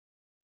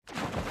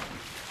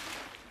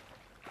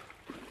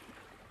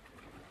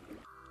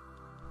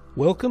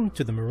Welcome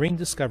to the Marine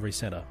Discovery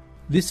Centre.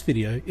 This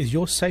video is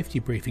your safety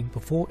briefing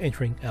before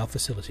entering our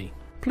facility.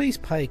 Please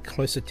pay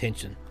close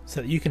attention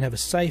so that you can have a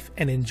safe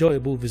and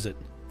enjoyable visit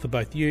for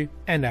both you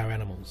and our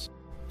animals.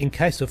 In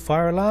case of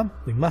fire alarm,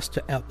 we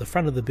muster out the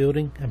front of the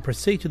building and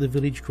proceed to the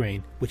village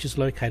green, which is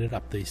located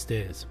up these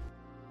stairs.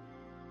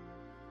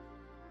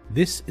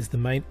 This is the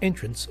main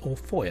entrance or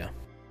foyer.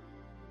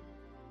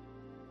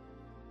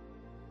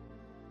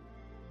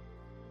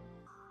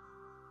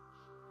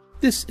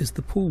 This is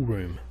the pool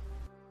room.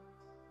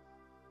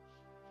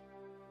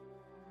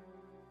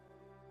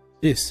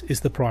 This is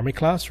the primary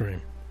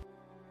classroom.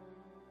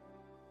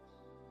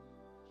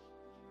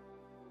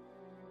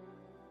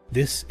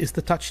 This is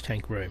the touch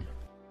tank room.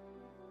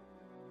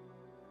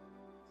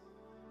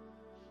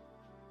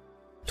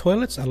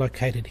 Toilets are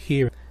located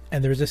here,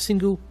 and there is a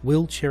single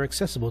wheelchair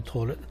accessible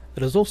toilet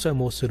that is also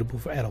more suitable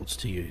for adults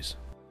to use.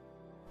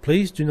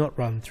 Please do not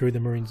run through the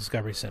Marine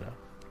Discovery Centre.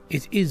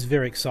 It is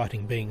very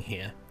exciting being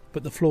here,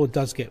 but the floor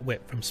does get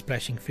wet from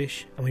splashing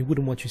fish, and we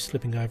wouldn't want you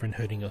slipping over and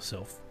hurting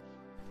yourself.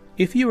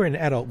 If you are an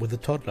adult with a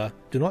toddler,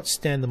 do not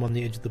stand them on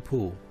the edge of the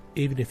pool,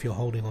 even if you're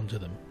holding on to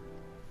them.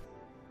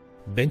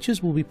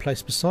 Benches will be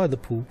placed beside the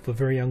pool for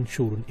very young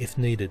children if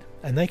needed,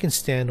 and they can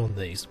stand on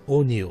these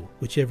or kneel,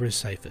 whichever is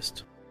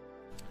safest.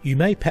 You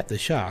may pat the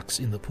sharks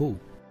in the pool.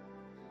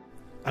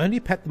 Only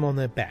pat them on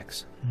their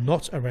backs,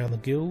 not around the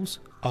gills,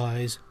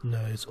 eyes,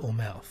 nose or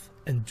mouth,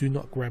 and do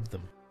not grab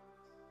them.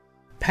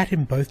 Pat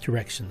in both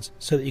directions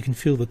so that you can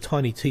feel the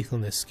tiny teeth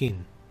on their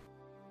skin.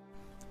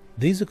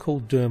 These are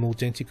called dermal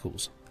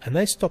denticles, and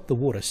they stop the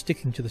water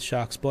sticking to the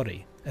shark's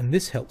body, and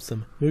this helps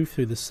them move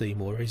through the sea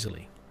more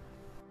easily.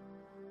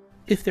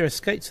 If there are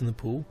skates in the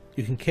pool,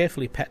 you can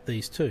carefully pat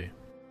these too.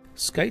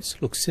 Skates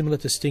look similar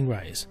to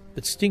stingrays,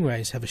 but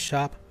stingrays have a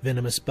sharp,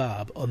 venomous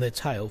barb on their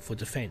tail for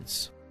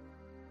defence.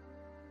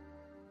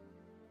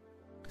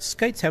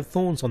 Skates have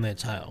thorns on their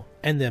tail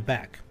and their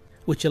back,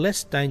 which are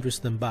less dangerous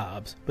than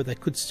barbs, but they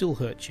could still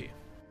hurt you.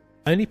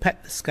 Only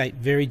pat the skate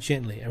very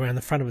gently around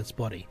the front of its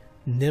body,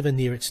 never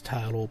near its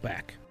tail or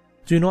back.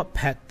 Do not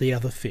pat the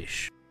other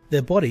fish.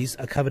 Their bodies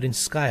are covered in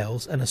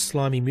scales and a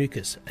slimy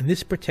mucus, and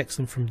this protects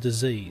them from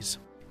disease.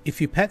 If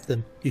you pat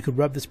them, you could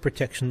rub this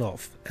protection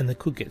off and they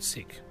could get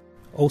sick.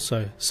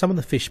 Also, some of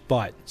the fish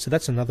bite, so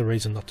that's another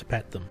reason not to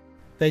pat them.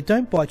 They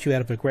don't bite you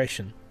out of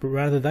aggression, but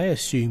rather they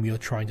assume you're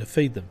trying to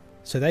feed them,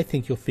 so they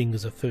think your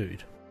fingers are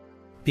food.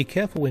 Be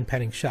careful when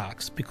patting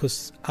sharks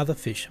because other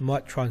fish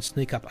might try and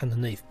sneak up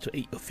underneath to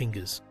eat your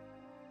fingers.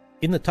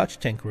 In the touch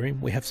tank room,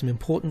 we have some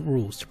important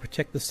rules to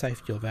protect the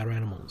safety of our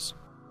animals.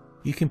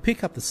 You can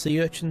pick up the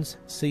sea urchins,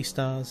 sea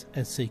stars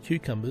and sea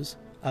cucumbers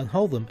and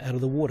hold them out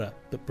of the water,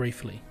 but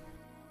briefly.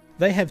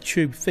 They have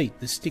tube feet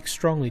that stick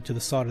strongly to the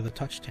side of the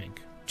touch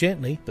tank.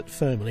 Gently but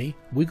firmly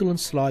wiggle and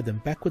slide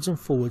them backwards and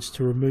forwards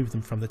to remove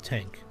them from the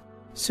tank.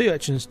 Sea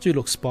urchins do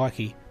look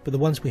spiky, but the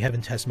ones we have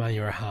in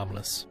Tasmania are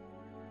harmless.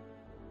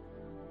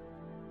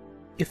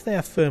 If they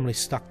are firmly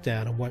stuck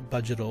down and won't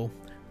budge at all,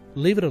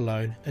 leave it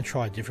alone and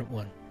try a different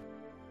one.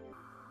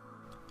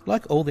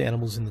 Like all the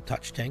animals in the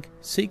touch tank,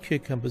 sea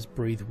cucumbers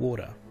breathe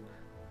water,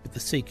 but the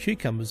sea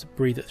cucumbers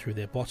breathe it through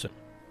their bottom.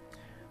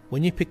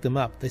 When you pick them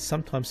up, they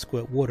sometimes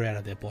squirt water out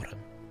of their bottom.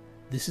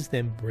 This is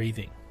them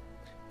breathing.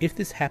 If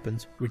this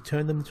happens,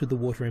 return them to the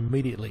water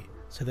immediately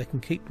so they can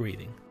keep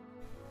breathing.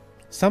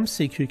 Some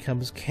sea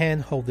cucumbers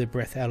can hold their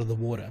breath out of the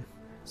water,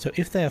 so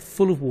if they are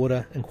full of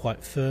water and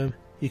quite firm,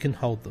 you can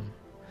hold them.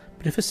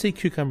 But if a sea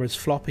cucumber is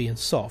floppy and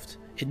soft,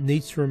 it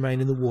needs to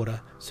remain in the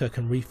water so it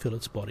can refill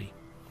its body.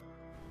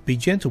 Be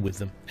gentle with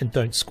them and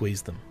don't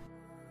squeeze them.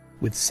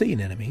 With sea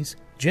anemones,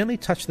 gently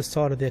touch the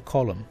side of their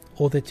column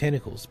or their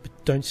tentacles,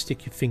 but don't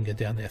stick your finger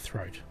down their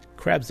throat.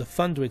 Crabs are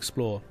fun to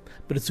explore,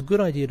 but it's a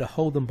good idea to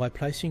hold them by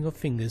placing your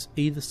fingers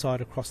either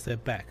side across their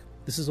back.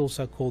 This is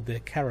also called their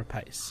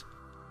carapace.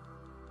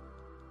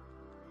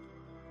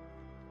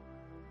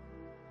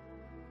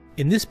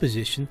 In this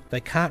position, they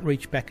can't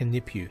reach back and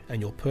nip you,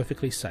 and you're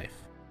perfectly safe.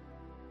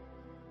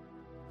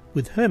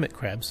 With hermit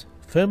crabs,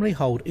 firmly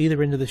hold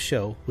either end of the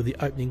shell with the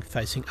opening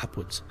facing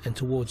upwards and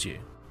towards you.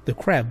 The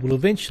crab will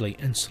eventually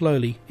and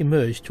slowly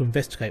emerge to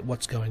investigate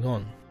what's going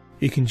on.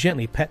 You can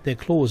gently pat their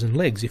claws and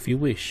legs if you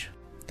wish.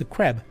 The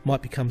crab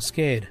might become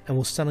scared and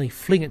will suddenly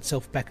fling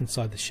itself back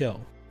inside the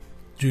shell.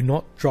 Do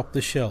not drop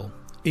the shell,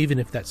 even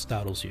if that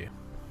startles you.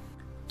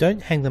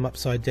 Don't hang them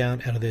upside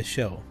down out of their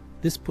shell.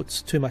 This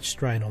puts too much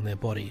strain on their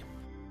body.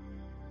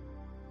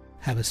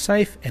 Have a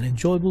safe and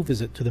enjoyable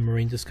visit to the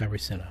Marine Discovery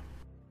Centre.